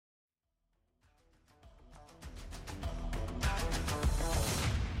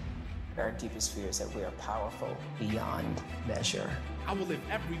Our deepest fear is that we are powerful beyond measure. I will live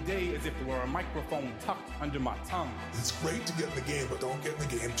every day as if there were a microphone tucked under my tongue. It's great to get in the game, but don't get in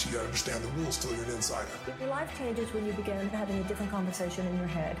the game till you understand the rules, till you're an insider. Your life changes when you begin having a different conversation in your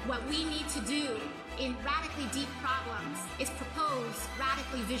head. What we need to do in radically deep problems is propose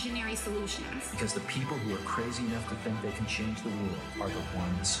radically visionary solutions. Because the people who are crazy enough to think they can change the world are the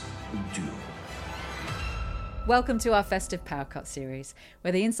ones who do. Welcome to our festive POWERCUT series,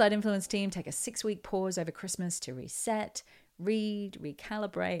 where the Inside Influence team take a 6-week pause over Christmas to reset, read,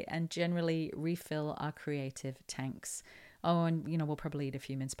 recalibrate, and generally refill our creative tanks. Oh, and we'll probably eat a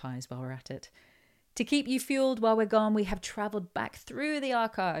few mince pies while we're at it. To keep you fueled while we're gone, we have traveled back through the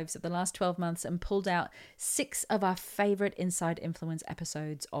archives of the last 12 months and pulled out 6 of our favorite Inside Influence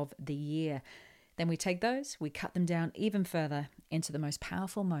episodes of the year. Then we take those, we cut them down even further into the most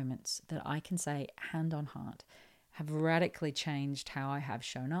powerful moments that I can say, hand on heart, have radically changed how I have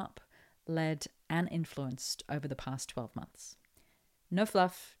shown up, led, and influenced over the past 12 months. No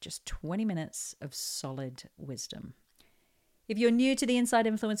fluff, just 20 minutes of solid wisdom. If you're new to the Inside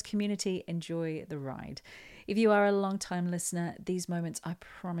Influence community, enjoy the ride. If you are a long-time listener, these moments, I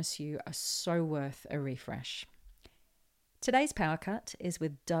promise you, are so worth a refresh. Today's POWERCUT is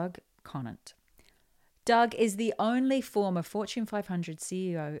with Doug Conant. Doug is the only former Fortune 500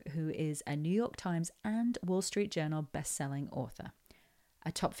 CEO who is a New York Times and Wall Street Journal best-selling author,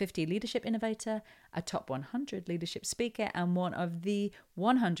 a top 50 leadership innovator, a top 100 leadership speaker, and one of the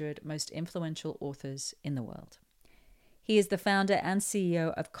 100 most influential authors in the world. He is the founder and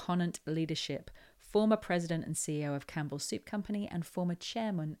CEO of Conant Leadership, former president and CEO of Campbell's Soup Company, and former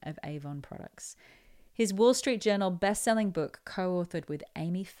chairman of Avon Products. His Wall Street Journal best-selling book, co-authored with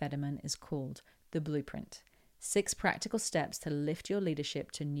Amy Federman, is called The Blueprint: 6 Practical Steps to Lift Your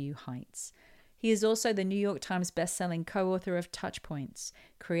Leadership to New Heights. He is also the New York Times best-selling co-author of Touchpoints,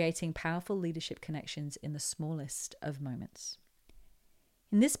 Creating Powerful Leadership Connections in the Smallest of Moments.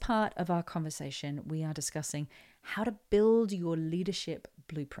 In this part of our conversation, we are discussing how to build your leadership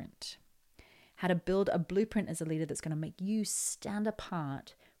blueprint. How to build a blueprint as a leader that's going to make you stand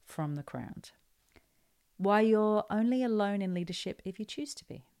apart from the crowd. Why you're only alone in leadership if you choose to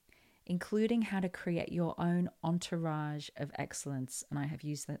be. Including how to create your own entourage of excellence, and I have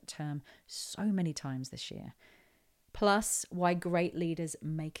used that term so many times this year. Plus, why great leaders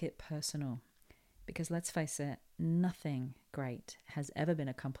make it personal. Because let's face it, nothing great has ever been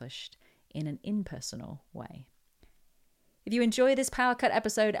accomplished in an impersonal way. If you enjoy this POWERCUT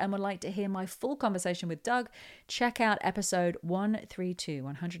episode and would like to hear my full conversation with Doug, check out episode 132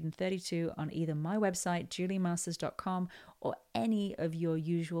 on either my website, juliemasters.com, or any of your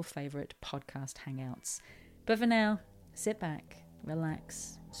usual favorite podcast hangouts. But for now, sit back,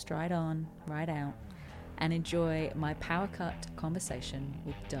 relax, stride on, ride out, and enjoy my POWERCUT conversation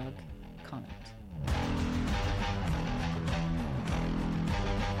with Doug Conant.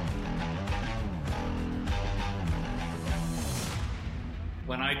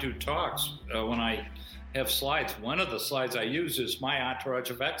 When I do talks, when I have slides, one of the slides I use is my entourage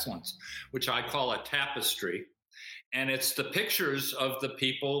of excellence, which I call a tapestry. And it's the pictures of the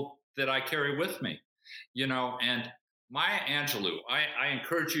people that I carry with me, and Maya Angelou, I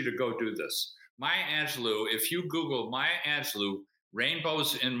encourage you to go do this. Maya Angelou, if you Google Maya Angelou,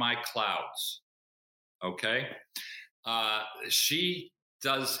 rainbows in my clouds, okay? She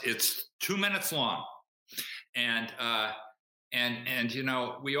does, it's 2 minutes long. And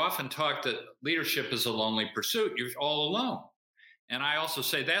we often talk that leadership is a lonely pursuit. You're all alone. And I also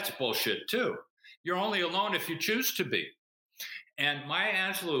say that's bullshit too. You're only alone if you choose to be. And Maya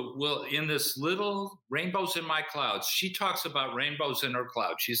Angelou will, in this little Rainbows in My Clouds, she talks about rainbows in her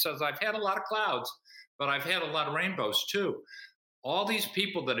clouds. She says, I've had a lot of clouds, but I've had a lot of rainbows too. All these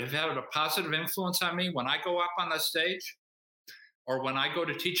people that have had a positive influence on me, when I go up on the stage or when I go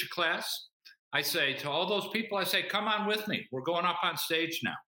to teach a class, I say to all those people, I say, come on with me. We're going up on stage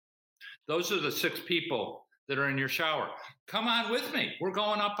now. Those are the 6 people that are in your shower. Come on with me. We're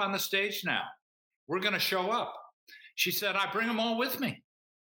going up on the stage now. We're going to show up. She said, I bring them all with me.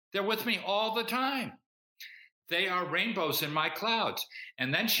 They're with me all the time. They are rainbows in my clouds.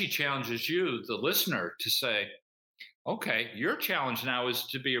 And then she challenges you, the listener, to say, okay, your challenge now is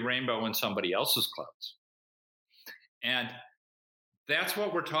to be a rainbow in somebody else's clouds. And that's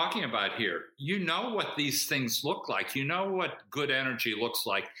what we're talking about here. You know what these things look like. You know what good energy looks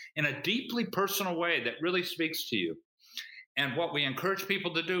like in a deeply personal way that really speaks to you. And what we encourage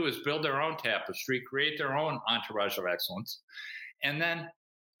people to do is build their own tapestry, create their own entourage of excellence, and then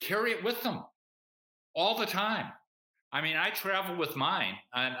carry it with them all the time. I mean, I travel with mine,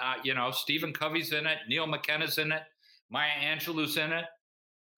 and Stephen Covey's in it, Neil McKenna's in it, Maya Angelou's in it,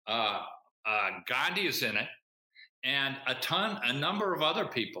 Gandhi is in it, and a number of other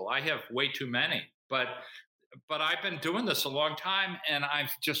people. I have way too many, but I've been doing this a long time, and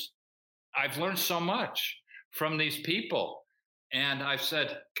I've learned so much from these people. And I've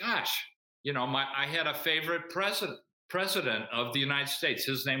said, gosh, I had a favorite president of the United States.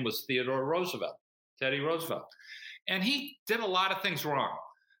 His name was Teddy Roosevelt. And he did a lot of things wrong,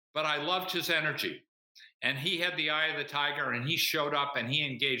 but I loved his energy. And he had the eye of the tiger, and he showed up and he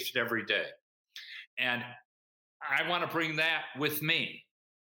engaged every day. And I want to bring that with me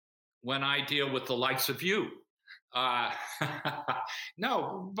when I deal with the likes of you.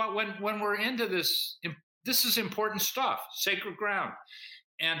 No, but when we're into this is important stuff, sacred ground.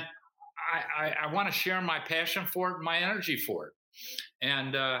 And I want to share my passion for it and my energy for it.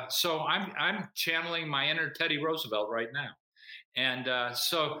 And so I'm channeling my inner Teddy Roosevelt right now. And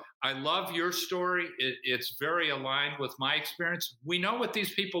so I love your story. It's very aligned with my experience. We know what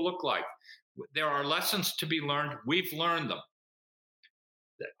these people look like. There are lessons to be learned. We've learned them.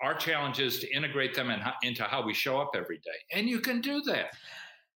 Our challenge is to integrate them into how we show up every day. And you can do that.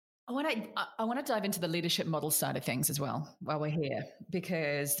 I want to dive into the leadership model side of things as well while we're here,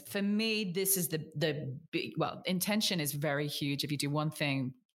 because for me, this is the big, intention is very huge. If you do one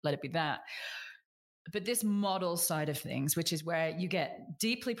thing, let it be that. But this model side of things, which is where you get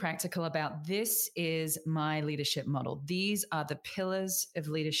deeply practical about, this is my leadership model. These are the pillars of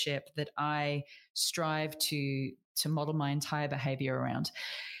leadership that I strive to model my entire behavior around.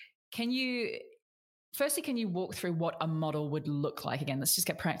 Can you walk through what a model would look like? Again, let's just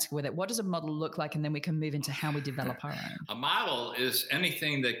get practical with it. What does a model look like? And then we can move into how we develop our own. A model is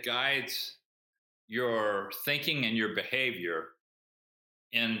anything that guides your thinking and your behavior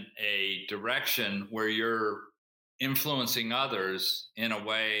in a direction where you're influencing others in a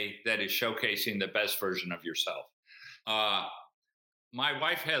way that is showcasing the best version of yourself. My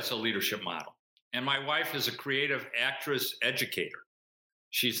wife has a leadership model, and my wife is a creative actress educator.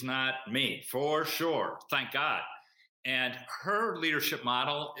 She's not me, for sure, thank God. And her leadership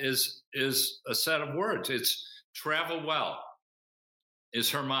model is a set of words. It's travel well is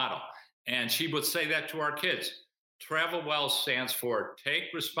her model. And she would say that to our kids. Travel well stands for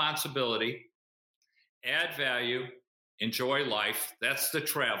take responsibility, add value, enjoy life. That's the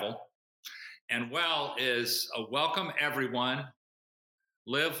travel. And well is welcome everyone,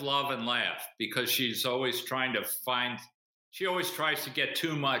 live, love, and laugh, because she's always trying to she always tries to get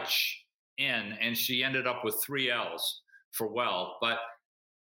too much in, and she ended up with 3 L's for well. But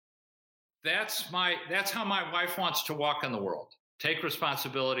that's how my wife wants to walk in the world. Take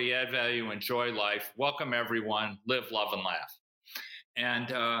responsibility, add value, enjoy life, welcome everyone, live, love, and laugh.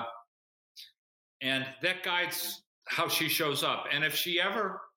 And that guides how she shows up. And if she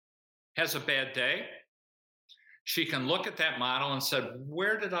ever has a bad day, she can look at that model and say,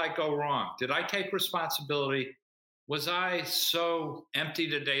 where did I go wrong? Did I take responsibility? Was I so empty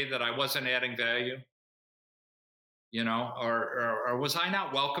today that I wasn't adding value? Or was I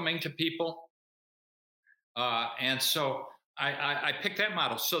not welcoming to people? And so I picked that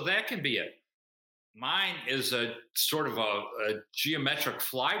model. So that can be it. Mine is a sort of a geometric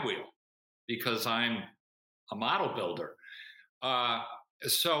flywheel, because I'm a model builder.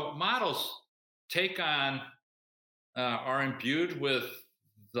 So models are imbued with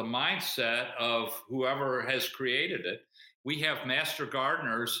the mindset of whoever has created it. We have master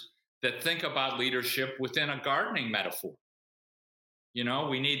gardeners that think about leadership within a gardening metaphor.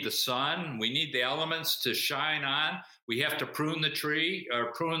 We need the sun, we need the elements to shine on. We have to prune the tree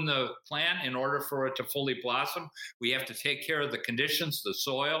or prune the plant in order for it to fully blossom. We have to take care of the conditions, the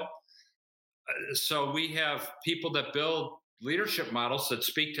soil. So we have people that build leadership models that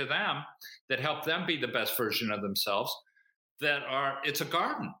speak to them, that help them be the best version of themselves. It's a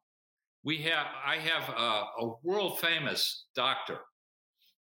garden. I have a world famous doctor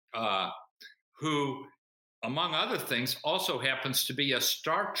who, among other things, also happens to be a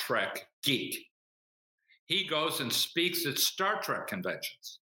Star Trek geek. He goes and speaks at Star Trek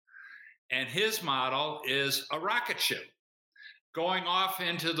conventions. And his model is a rocket ship going off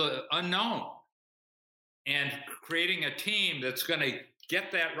into the unknown and creating a team that's going to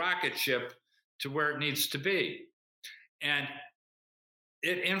get that rocket ship to where it needs to be. And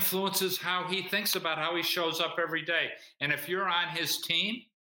it influences how he thinks about how he shows up every day. And if you're on his team,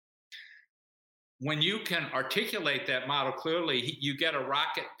 when you can articulate that model clearly, you get a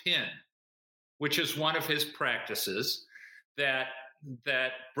rocket pin, which is one of his practices that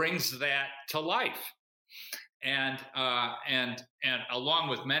brings that to life. And along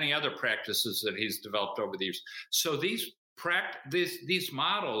with many other practices that he's developed over the years. So these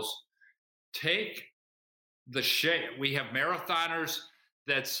models take the shape. We have marathoners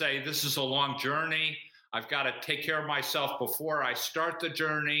that say, this is a long journey. I've got to take care of myself before I start the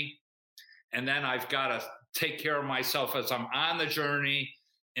journey. And then I've got to take care of myself as I'm on the journey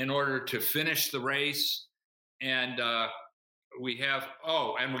in order to finish the race. And we have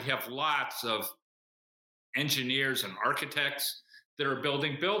lots of engineers and architects that are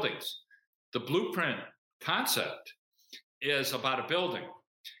building buildings. The blueprint concept is about a building.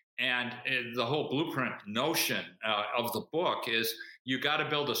 And the whole blueprint notion of the book is you got to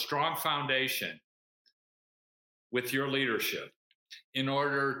build a strong foundation with your leadership in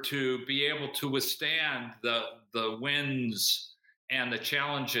order to be able to withstand the winds and the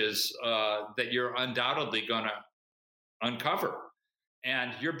challenges that you're undoubtedly going to uncover.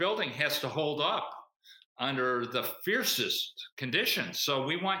 And your building has to hold up under the fiercest conditions. So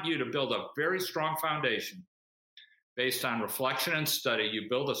we want you to build a very strong foundation based on reflection and study. You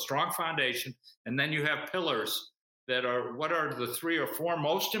build a strong foundation, and then you have pillars that are, what are the 3 or 4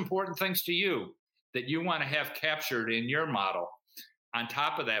 most important things to you that you want to have captured in your model on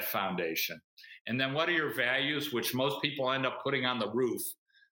top of that foundation? And then what are your values, which most people end up putting on the roof?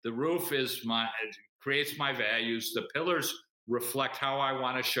 The roof creates my values. The pillars reflect how I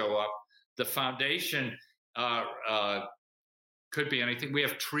want to show up. The foundation could be anything. We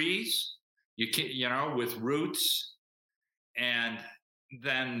have trees, with roots, and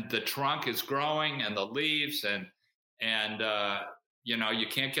then the trunk is growing and the leaves, and you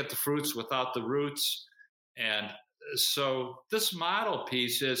can't get the fruits without the roots. And so this model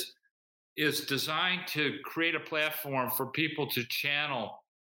piece is designed to create a platform for people to channel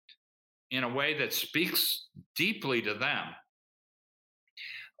in a way that speaks deeply to them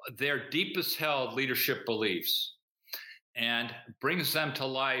their deepest held leadership beliefs, and brings them to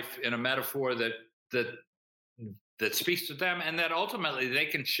life in a metaphor that speaks to them, and that ultimately they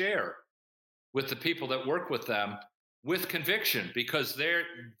can share with the people that work with them with conviction, because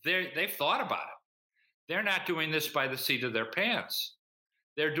they've thought about it. They're not doing this by the seat of their pants.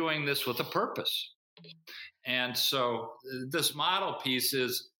 They're doing this with a purpose. And so this model piece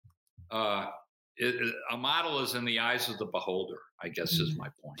is a model is in the eyes of the beholder, I guess, is my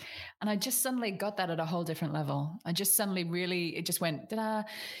point. And I just suddenly got that at a whole different level. I just suddenly it just went, da-da,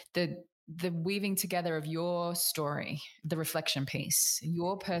 the weaving together of your story, the reflection piece,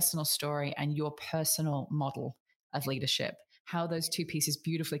 your personal story and your personal model of leadership, how those two pieces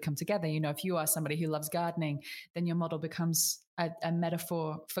beautifully come together. If you are somebody who loves gardening, then your model becomes a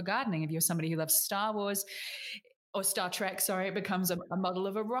metaphor for gardening. If you're somebody who loves Star Wars or Star Trek, it becomes a model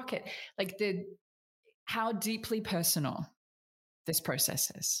of a rocket. Like how deeply personal this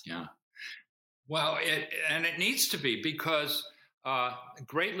process is. Yeah. Well, it needs to be, because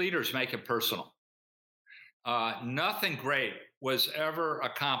great leaders make it personal. Nothing great was ever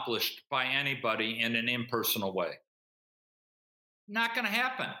accomplished by anybody in an impersonal way. Not going to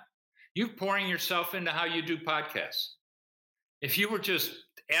happen. You're pouring yourself into how you do podcasts. If you were just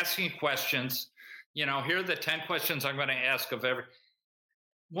asking questions, here are the 10 questions I'm going to ask of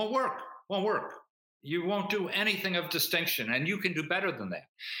won't work. You won't do anything of distinction, and you can do better than that.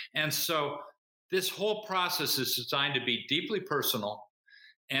 And so this whole process is designed to be deeply personal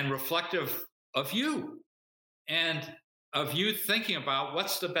and reflective of you, and of you thinking about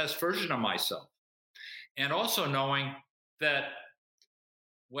what's the best version of myself. And also knowing that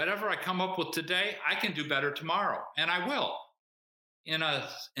whatever I come up with today, I can do better tomorrow. And I will, in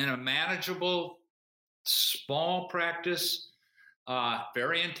a manageable, small practice,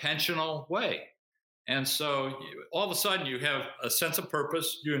 very intentional way. And so all of a sudden you have a sense of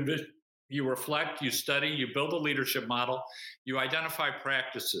purpose, you reflect, you study, you build a leadership model, you identify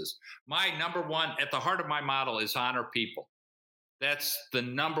practices. My number one, at the heart of my model, is honor people. That's the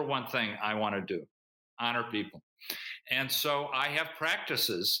number one thing I want to do, honor people. And so I have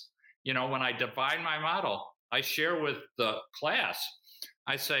practices. When I divide my model, I share with the class.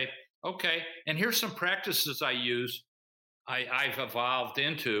 I say, okay, and here's some practices I use, I've evolved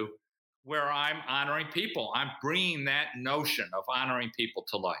into, where I'm honoring people. I'm bringing that notion of honoring people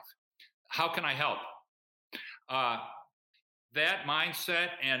to life. How can I help? That mindset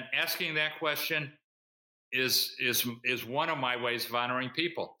and asking that question is one of my ways of honoring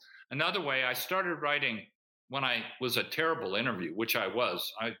people. Another way, I started writing when I was a terrible interview, which I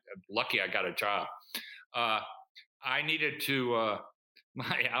was. Lucky I got a job. I needed to,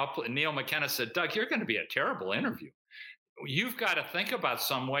 Neil McKenna said, Doug, you're going to be a terrible interview. You've got to think about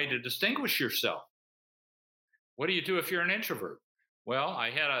some way to distinguish yourself. What do you do if you're an introvert? Well,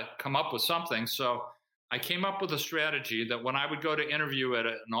 I had to come up with something. So I came up with a strategy that when I would go to interview at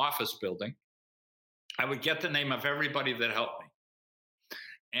an office building, I would get the name of everybody that helped me.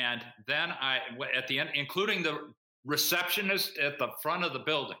 And then at the end, including receptionist at the front of the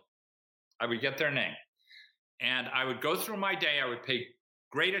building. I would get their name. And I would go through my day. I would pay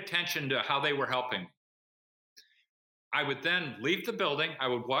great attention to how they were helping me. I would then leave the building. I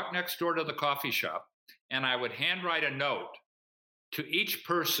would walk next door to the coffee shop, and I would handwrite a note to each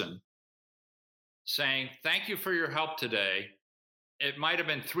person saying, thank you for your help today. It might have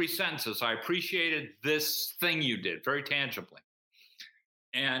been 3 sentences. I appreciated this thing you did very tangibly.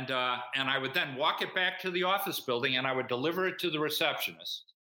 And I would then walk it back to the office building, and I would deliver it to the receptionist.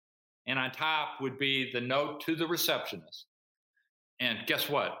 And on top would be the note to the receptionist. And guess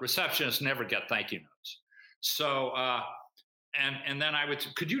what? Receptionists never get thank you notes. So, and then I would,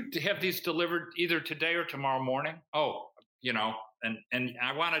 could you have these delivered either today or tomorrow morning? Oh, you know, and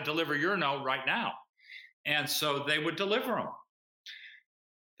I want to deliver your note right now. And so they would deliver them.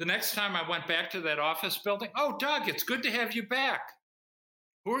 The next time I went back to that office building, oh, Doug, it's good to have you back.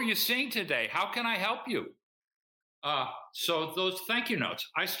 Who are you seeing today? How can I help you? So those thank you notes,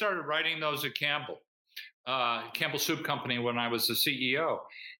 I started writing those at Campbell Soup Company when I was the CEO.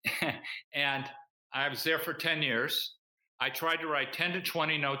 And I was there for 10 years. I tried to write 10 to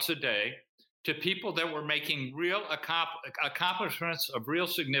 20 notes a day to people that were making real accomplishments of real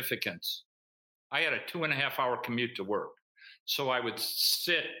significance. I had a 2.5-hour commute to work. So I would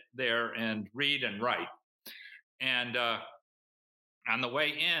sit there and read and write. And on the way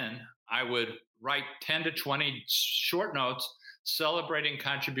in, I would write 10 to 20 short notes celebrating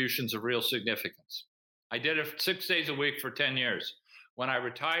contributions of real significance. I did it 6 days a week for 10 years. When I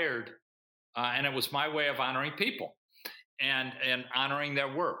retired, and it was my way of honoring people and honoring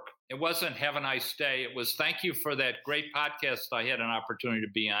their work. It wasn't have a nice day. It was thank you for that great podcast I had an opportunity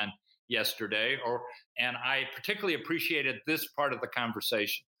to be on yesterday, and I particularly appreciated this part of the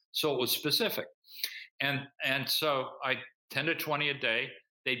conversation. So it was specific. And so I 10 to 20 a day,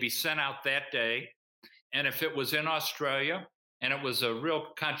 they'd be sent out that day. And if it was in Australia and it was a real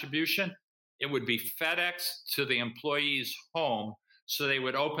contribution, it would be FedEx to the employee's home. So they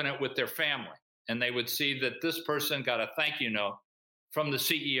would open it with their family and they would see that this person got a thank you note from the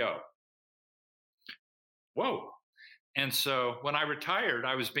CEO. Whoa. And so when I retired,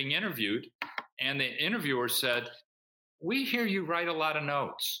 I was being interviewed and the interviewer said, we hear you write a lot of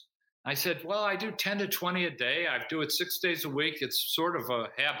notes. I said, well, I do 10 to 20 a day. I do it 6 days a week. It's sort of a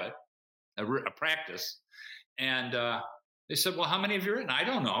habit, a practice. And they said, well, how many have you written? I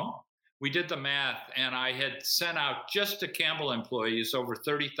don't know. We did the math, and I had sent out just to Campbell employees over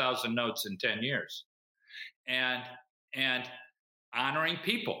 30,000 notes in 10 years. And honoring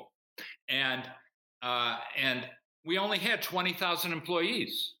people. And we only had 20,000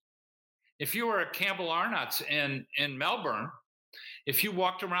 employees. If you were at Campbell Arnott's in Melbourne, if you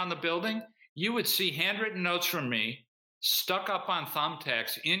walked around the building, you would see handwritten notes from me stuck up on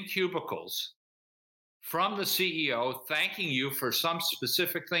thumbtacks in cubicles from the CEO thanking you for some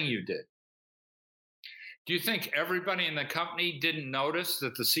specific thing you did. Do you think everybody in the company didn't notice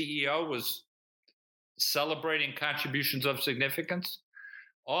that the CEO was celebrating contributions of significance?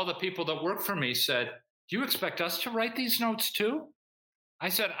 All the people that work for me said, do you expect us to write these notes too? I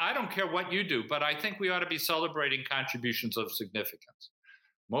said, I don't care what you do, but I think we ought to be celebrating contributions of significance.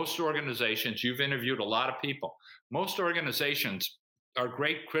 Most organizations, you've interviewed a lot of people, most organizations are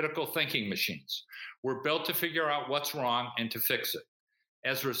great critical thinking machines. We're built to figure out what's wrong and to fix it.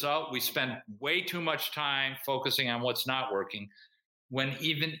 As a result, we spend way too much time focusing on what's not working when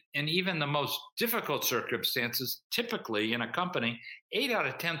even the most difficult circumstances, typically in a company, 8 out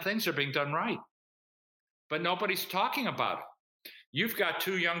of 10 things are being done right. But nobody's talking about it. You've got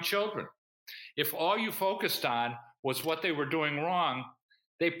 2 young children. If all you focused on was what they were doing wrong,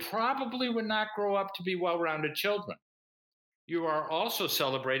 they probably would not grow up to be well-rounded children. You are also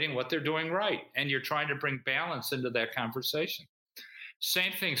celebrating what they're doing right, and you're trying to bring balance into that conversation.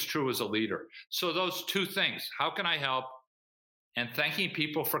 Same thing's true as a leader. So those 2 things, how can I help, and thanking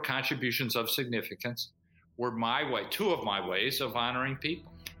people for contributions of significance, were my way, 2 of my ways of honoring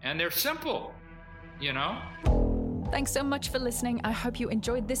people. And they're simple, you know? Thanks so much for listening. I hope you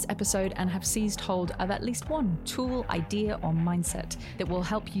enjoyed this episode and have seized hold of at least one tool, idea, or mindset that will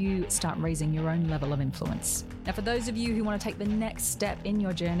help you start raising your own level of influence. Now, for those of you who want to take the next step in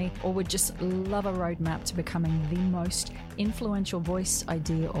your journey or would just love a roadmap to becoming the most influential voice,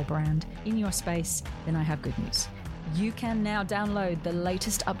 idea, or brand in your space, then I have good news. You can now download the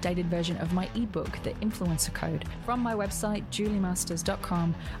latest updated version of my ebook, The Influencer Code, from my website,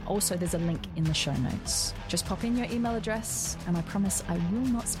 juliemasters.com. Also, there's a link in the show notes. Just pop in your email address, and I promise I will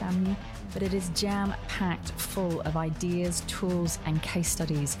not spam you, but it is jam-packed full of ideas, tools, and case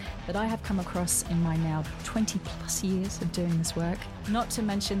studies that I have come across in my now 20 plus years of doing this work. Not to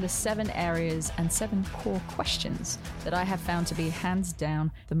mention the 7 areas and 7 core questions that I have found to be hands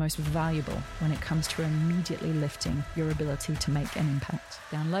down the most valuable when it comes to immediately lifting your ability to make an impact.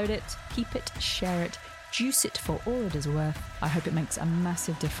 Download it, keep it, share it, juice it for all it is worth. I hope it makes a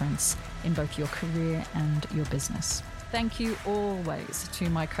massive difference in both your career and your business. Thank you always to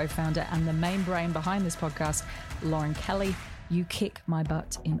my co-founder and the main brain behind this podcast, Lauren Kelly. You kick my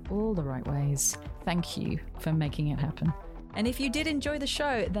butt in all the right ways. Thank you for making it happen. And if you did enjoy the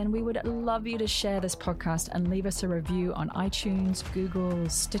show, then we would love you to share this podcast and leave us a review on iTunes, Google,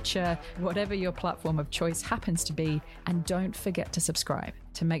 Stitcher, whatever your platform of choice happens to be. And don't forget to subscribe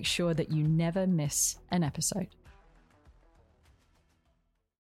to make sure that you never miss an episode.